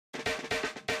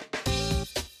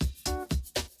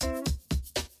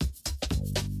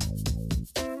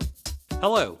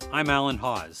Hello, I'm Alan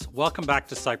Hawes. Welcome back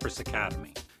to Cypress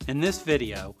Academy. In this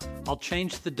video, I'll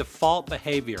change the default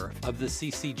behavior of the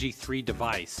CCG3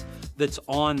 device that's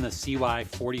on the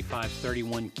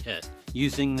CY4531 kit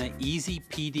using the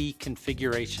EasyPD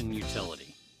configuration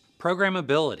utility.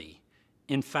 Programmability,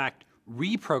 in fact,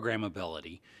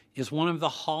 reprogrammability, is one of the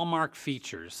hallmark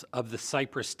features of the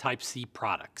Cypress Type-C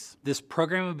products. This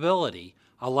programmability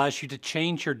allows you to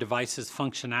change your device's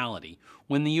functionality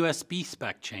when the USB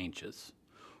spec changes,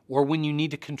 or when you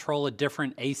need to control a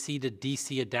different AC to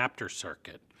DC adapter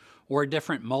circuit, or a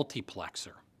different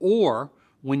multiplexer, or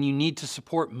when you need to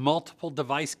support multiple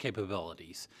device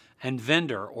capabilities and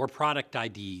vendor or product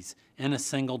IDs in a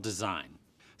single design.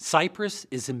 Cypress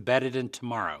is embedded in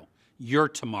tomorrow, your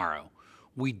tomorrow.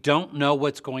 We don't know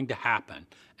what's going to happen,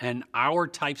 and our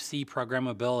Type-C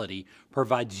programmability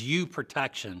provides you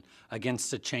protection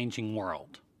against a changing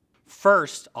world.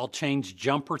 First, I'll change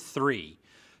jumper 3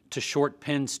 to short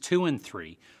pins 2 and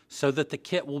 3 so that the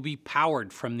kit will be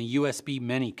powered from the USB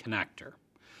mini connector.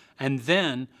 And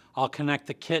then I'll connect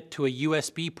the kit to a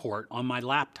USB port on my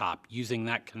laptop using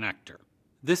that connector.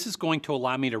 This is going to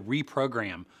allow me to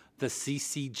reprogram the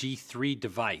CCG3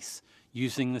 device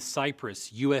using the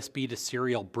Cypress USB to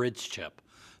serial bridge chip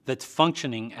that's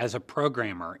functioning as a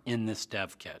programmer in this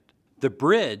dev kit. The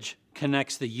bridge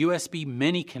connects the USB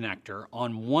mini connector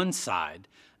on one side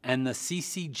and the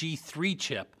CCG3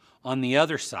 chip on the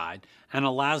other side and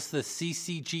allows the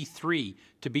CCG3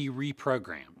 to be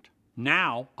reprogrammed.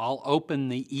 Now I'll open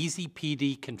the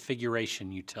EasyPD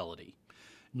configuration utility.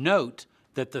 Note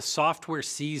that the software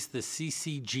sees the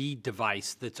CCG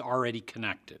device that's already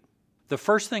connected. The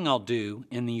first thing I'll do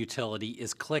in the utility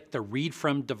is click the Read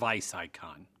From Device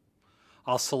icon.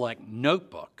 I'll select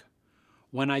Notebook.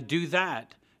 When I do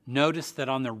that, notice that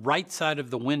on the right side of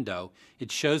the window,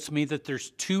 it shows me that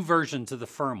there's two versions of the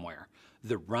firmware,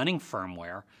 the running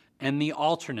firmware and the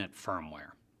alternate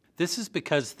firmware. This is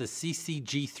because the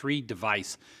CCG3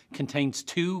 device contains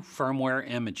two firmware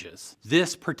images.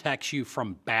 This protects you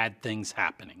from bad things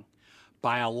happening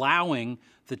by allowing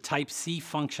the Type-C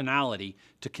functionality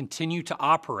to continue to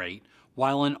operate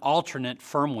while an alternate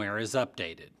firmware is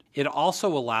updated. It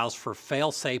also allows for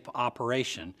fail-safe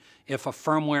operation if a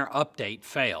firmware update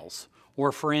fails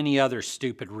or for any other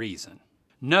stupid reason.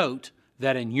 Note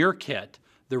that in your kit,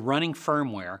 the running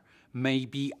firmware may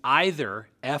be either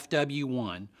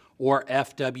FW1 or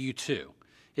FW2.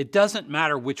 It doesn't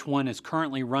matter which one is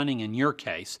currently running in your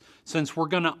case, since we're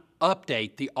going to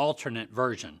update the alternate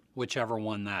version, whichever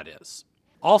one that is.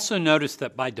 Also notice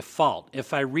that by default,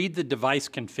 if I read the device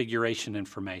configuration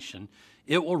information,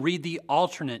 it will read the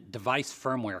alternate device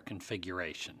firmware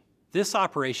configuration. This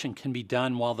operation can be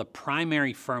done while the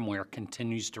primary firmware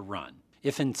continues to run.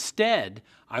 If instead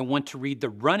I want to read the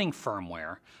running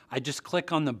firmware, I just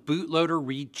click on the Bootloader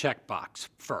Read checkbox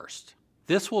first.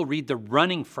 This will read the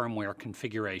running firmware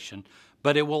configuration,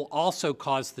 but it will also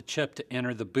cause the chip to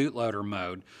enter the bootloader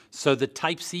mode, so the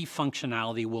Type-C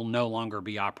functionality will no longer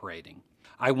be operating.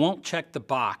 I won't check the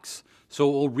box, so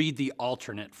it will read the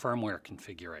alternate firmware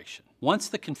configuration. Once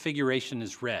the configuration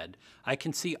is read, I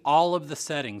can see all of the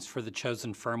settings for the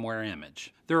chosen firmware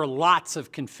image. There are lots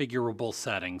of configurable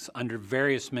settings under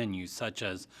various menus, such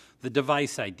as the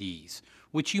device IDs,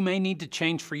 which you may need to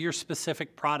change for your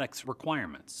specific product's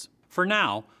requirements. For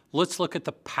now, let's look at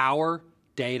the Power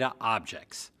Data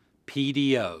Objects,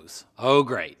 PDOs. Oh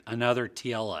great, another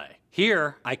TLA.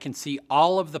 Here I can see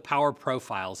all of the power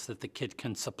profiles that the kit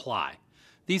can supply.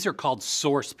 These are called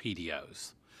source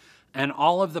PDOs. And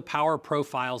all of the power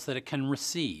profiles that it can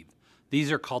receive.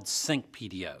 These are called sync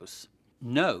PDOs.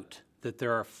 Note that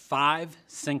there are 5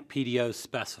 sync PDOs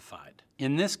specified.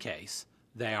 In this case,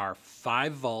 they are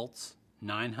 5 volts,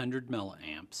 900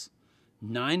 milliamps,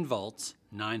 9 volts,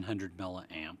 900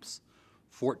 milliamps,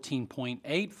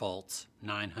 14.8 volts,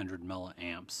 900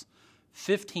 milliamps,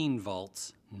 15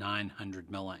 volts, 900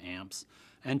 milliamps,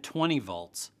 and 20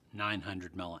 volts,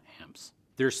 900 milliamps.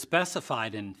 They're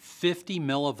specified in 50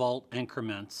 millivolt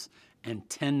increments and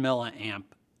 10 milliamp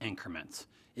increments.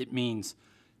 It means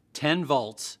 10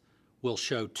 volts will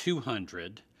show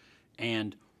 200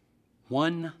 and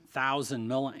 1,000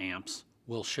 milliamps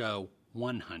will show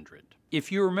 100.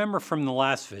 If you remember from the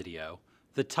last video,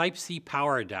 the Type-C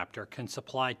power adapter can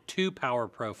supply 2 power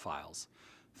profiles,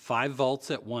 5 volts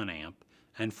at 1 amp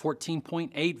and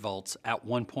 14.8 volts at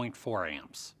 1.4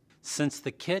 amps. Since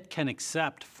the kit can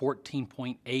accept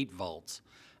 14.8 volts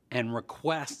and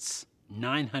requests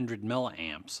 900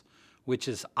 milliamps, which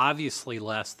is obviously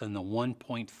less than the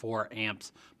 1.4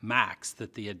 amps max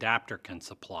that the adapter can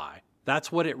supply,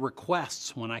 that's what it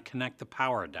requests when I connect the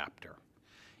power adapter.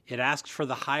 It asks for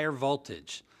the higher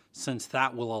voltage since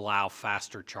that will allow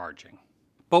faster charging.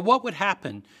 But what would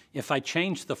happen if I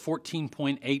changed the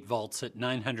 14.8 volts at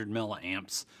 900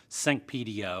 milliamps sync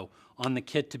PDO on the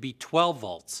kit to be 12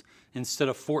 volts instead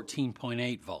of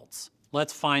 14.8 volts?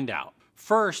 Let's find out.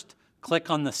 First, click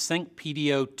on the sync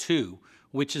PDO 2,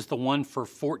 which is the one for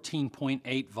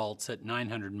 14.8 volts at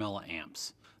 900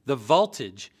 milliamps. The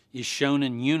voltage is shown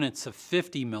in units of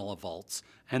 50 millivolts,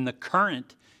 and the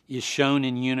current is shown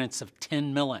in units of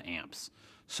 10 milliamps.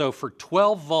 So for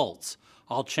 12 volts,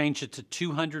 I'll change it to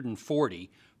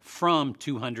 240 from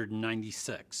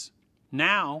 296.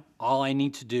 Now, all I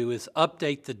need to do is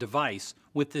update the device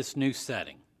with this new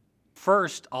setting.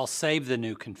 First, I'll save the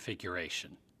new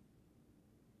configuration.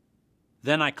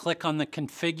 Then I click on the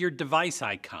Configured Device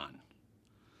icon.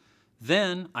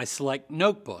 Then I select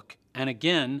Notebook, and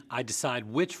again, I decide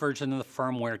which version of the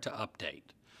firmware to update.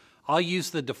 I'll use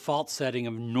the default setting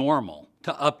of Normal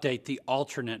to update the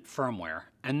alternate firmware,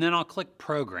 and then I'll click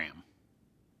Program.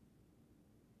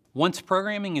 Once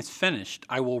programming is finished,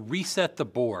 I will reset the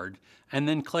board and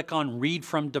then click on Read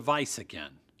from Device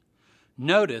again.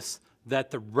 Notice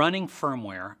that the running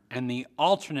firmware and the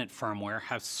alternate firmware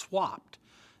have swapped.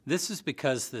 This is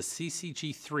because the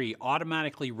CCG3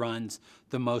 automatically runs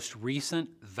the most recent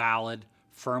valid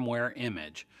firmware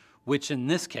image, which in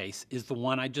this case is the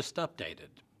one I just updated.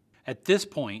 At this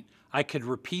point, I could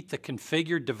repeat the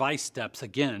configured device steps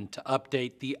again to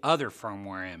update the other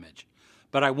firmware image,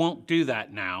 but I won't do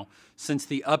that now since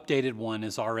the updated one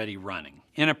is already running.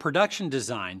 In a production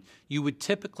design, you would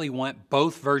typically want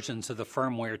both versions of the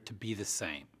firmware to be the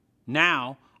same.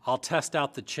 Now, I'll test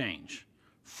out the change.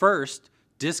 First,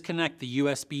 disconnect the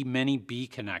USB Mini B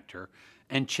connector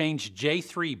and change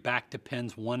J3 back to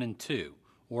pins 1 and 2,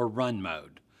 or run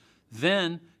mode.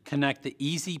 Then, connect the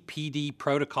EasyPD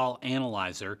protocol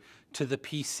analyzer to the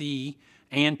PC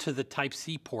and to the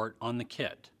Type-C port on the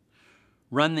kit.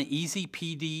 Run the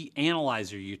EasyPD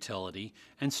analyzer utility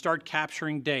and start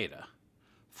capturing data.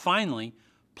 Finally,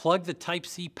 plug the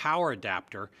Type-C power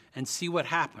adapter and see what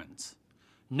happens.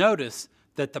 Notice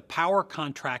that the power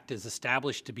contract is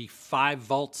established to be 5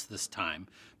 volts this time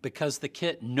because the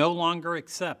kit no longer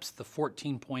accepts the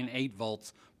 14.8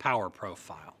 volts power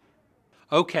profile.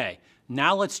 Okay,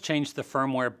 now let's change the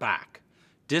firmware back.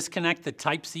 Disconnect the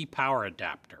Type-C power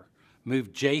adapter.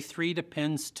 Move J3 to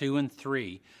pins 2 and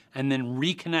 3, and then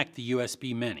reconnect the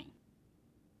USB Mini.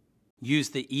 Use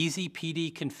the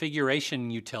EasyPD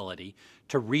configuration utility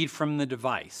to read from the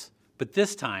device, but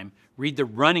this time read the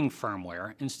running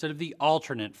firmware instead of the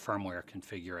alternate firmware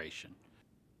configuration.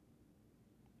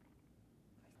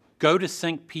 Go to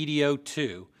Sync PDO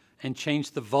 2 and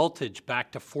change the voltage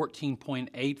back to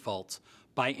 14.8 volts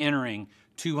by entering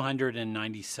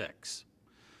 296.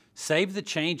 Save the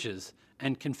changes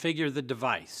and configure the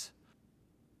device.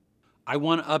 I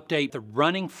want to update the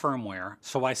running firmware,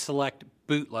 so I select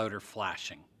bootloader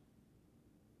flashing.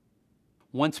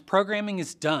 Once programming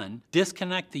is done,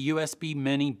 disconnect the USB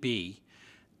Mini B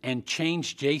and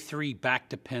change J3 back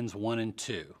to pins 1 and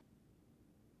 2.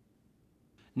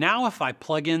 Now if I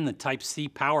plug in the Type-C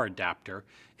power adapter,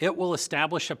 it will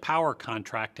establish a power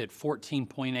contract at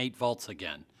 14.8 volts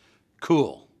again.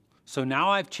 Cool. So now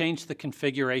I've changed the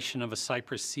configuration of a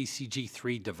Cypress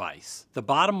CCG3 device. The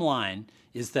bottom line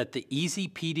is that the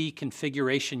EasyPD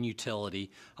configuration utility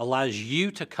allows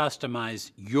you to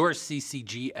customize your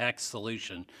CCGX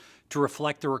solution to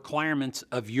reflect the requirements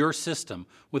of your system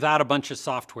without a bunch of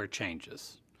software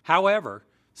changes. However,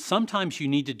 sometimes you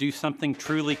need to do something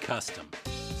truly custom.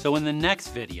 So in the next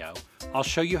video, I'll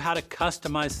show you how to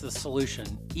customize the solution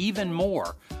even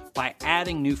more by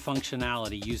adding new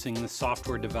functionality using the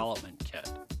software development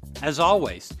kit. As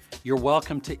always, you're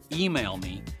welcome to email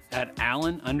me at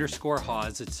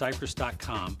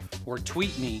alan_hawes@cypress.com or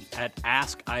tweet me at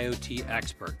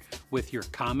AskIoTExpert with your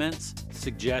comments,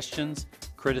 suggestions,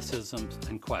 criticisms,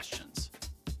 and questions.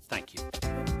 Thank you.